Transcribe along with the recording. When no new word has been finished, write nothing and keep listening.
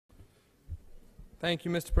Thank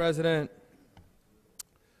you, Mr. President.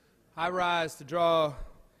 I rise to draw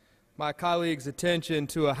my colleagues' attention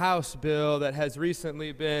to a House bill that has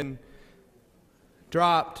recently been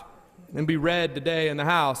dropped and be read today in the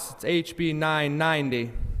House. It's HB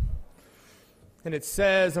 990. And it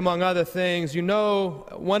says, among other things,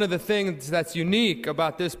 one of the things that's unique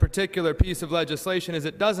about this particular piece of legislation is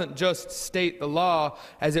it doesn't just state the law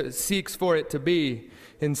as it seeks for it to be.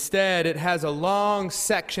 Instead, it has a long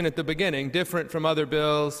section at the beginning, different from other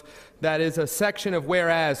bills, that is a section of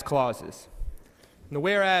whereas clauses. And the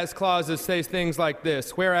whereas clauses say things like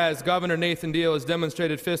this: whereas Governor Nathan Deal has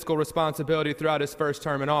demonstrated fiscal responsibility throughout his first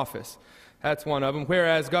term in office. That's one of them.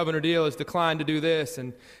 Whereas Governor Deal has declined to do this,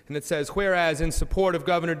 and it says, whereas in support of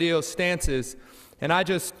Governor Deal's stances. And I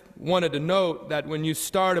just wanted to note that when you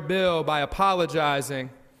start a bill by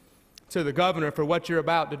apologizing to the governor for what you're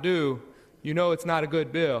about to do, you know it's not a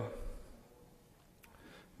good bill.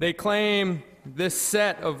 They claim this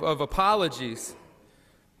set of apologies.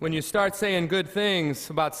 When you start saying good things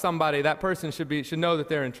about somebody, that person should know that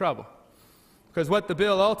they're in trouble. Because what the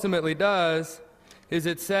bill ultimately does is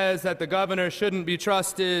it says that the governor shouldn't be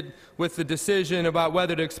trusted with the decision about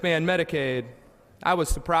whether to expand Medicaid. I was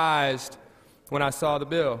surprised when I saw the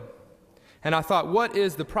bill. And I thought, what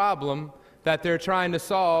is the problem that they're trying to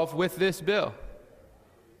solve with this bill?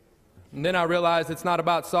 And then I realized it's not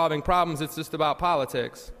about solving problems, it's just about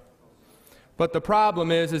politics. But the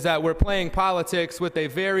problem is that we're playing politics with a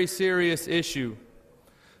very serious issue.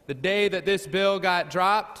 The day that this bill got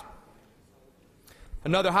dropped,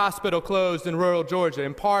 another hospital closed in rural Georgia,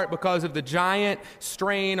 in part because of the giant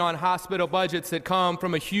strain on hospital budgets that come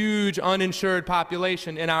from a huge uninsured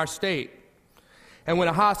population in our state. And when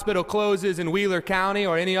a hospital closes in Wheeler County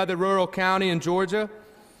or any other rural county in Georgia,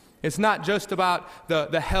 it's not just about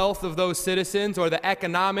the health of those citizens or the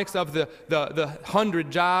economics of the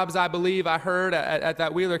 100 jobs, I believe I heard at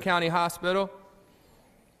that Wheeler County hospital.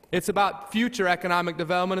 It's about future economic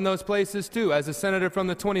development in those places too. As a senator from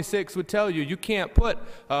the 26th would tell you, you can't put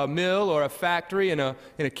a mill or a factory in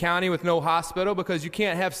a county with no hospital because you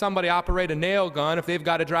can't have somebody operate a nail gun if they've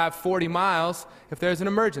got to drive 40 miles if there's an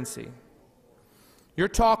emergency. You're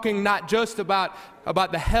talking not just about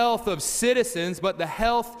the health of citizens, but the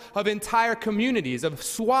health of entire communities, of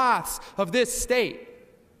swaths of this state.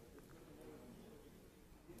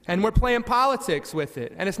 And we're playing politics with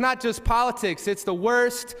it. And it's not just politics, it's the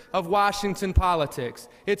worst of Washington politics.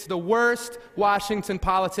 It's the worst Washington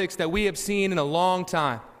politics that we have seen in a long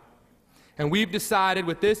time. And we've decided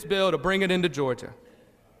with this bill to bring it into Georgia.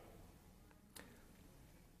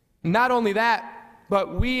 Not only that,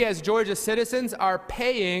 but we as Georgia citizens are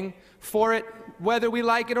paying for it whether we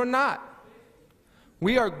like it or not.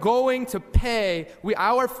 We are going to pay,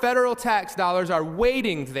 our federal tax dollars are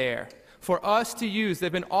waiting there for us to use. They've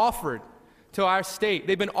been offered to our state.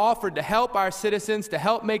 They've been offered to help our citizens, to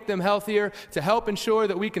help make them healthier, to help ensure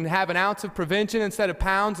that we can have an ounce of prevention instead of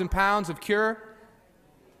pounds and pounds of cure.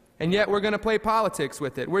 And yet we're going to play politics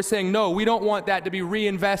with it. We're saying, no, we don't want that to be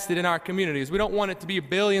reinvested in our communities. We don't want it to be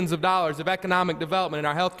billions of dollars of economic development in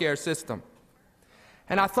our healthcare system.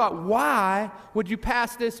 And I thought, why would you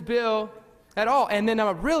pass this bill at all? And then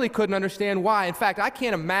I really couldn't understand why. In fact, I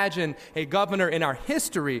can't imagine a governor in our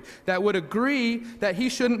history that would agree that he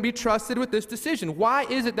shouldn't be trusted with this decision. Why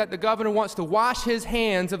is it that the governor wants to wash his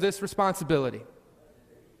hands of this responsibility?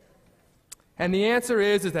 And the answer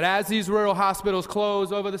is that as these rural hospitals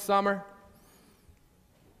close over the summer,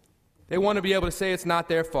 they want to be able to say it's not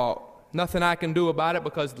their fault. Nothing I can do about it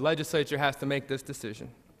because the legislature has to make this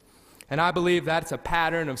decision. And I believe that's a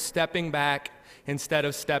pattern of stepping back instead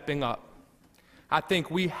of stepping up. I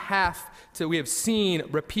think we have seen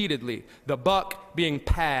repeatedly the buck being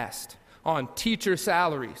passed on teacher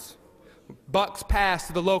salaries, bucks passed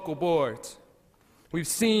to the local boards. We've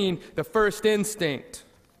seen the first instinct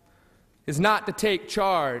is not to take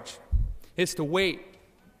charge, it's to wait,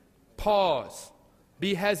 pause,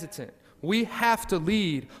 be hesitant. We have to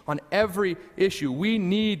lead on every issue. We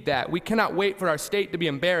need that. We cannot wait for our state to be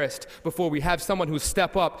embarrassed before we have someone who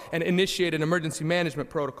step up and initiate an emergency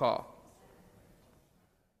management protocol.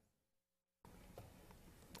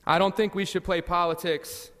 I don't think we should play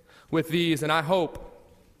politics with these, and I hope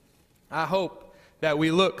that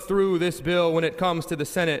we look through this bill when it comes to the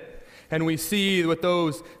Senate and we see with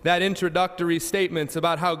that introductory statements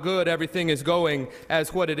about how good everything is going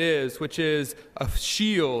as what it is, which is a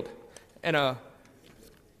shield and a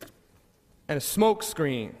smoke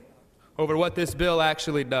screen over what this bill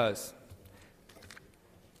actually does.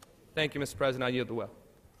 Thank you, Mr. President. I yield the well.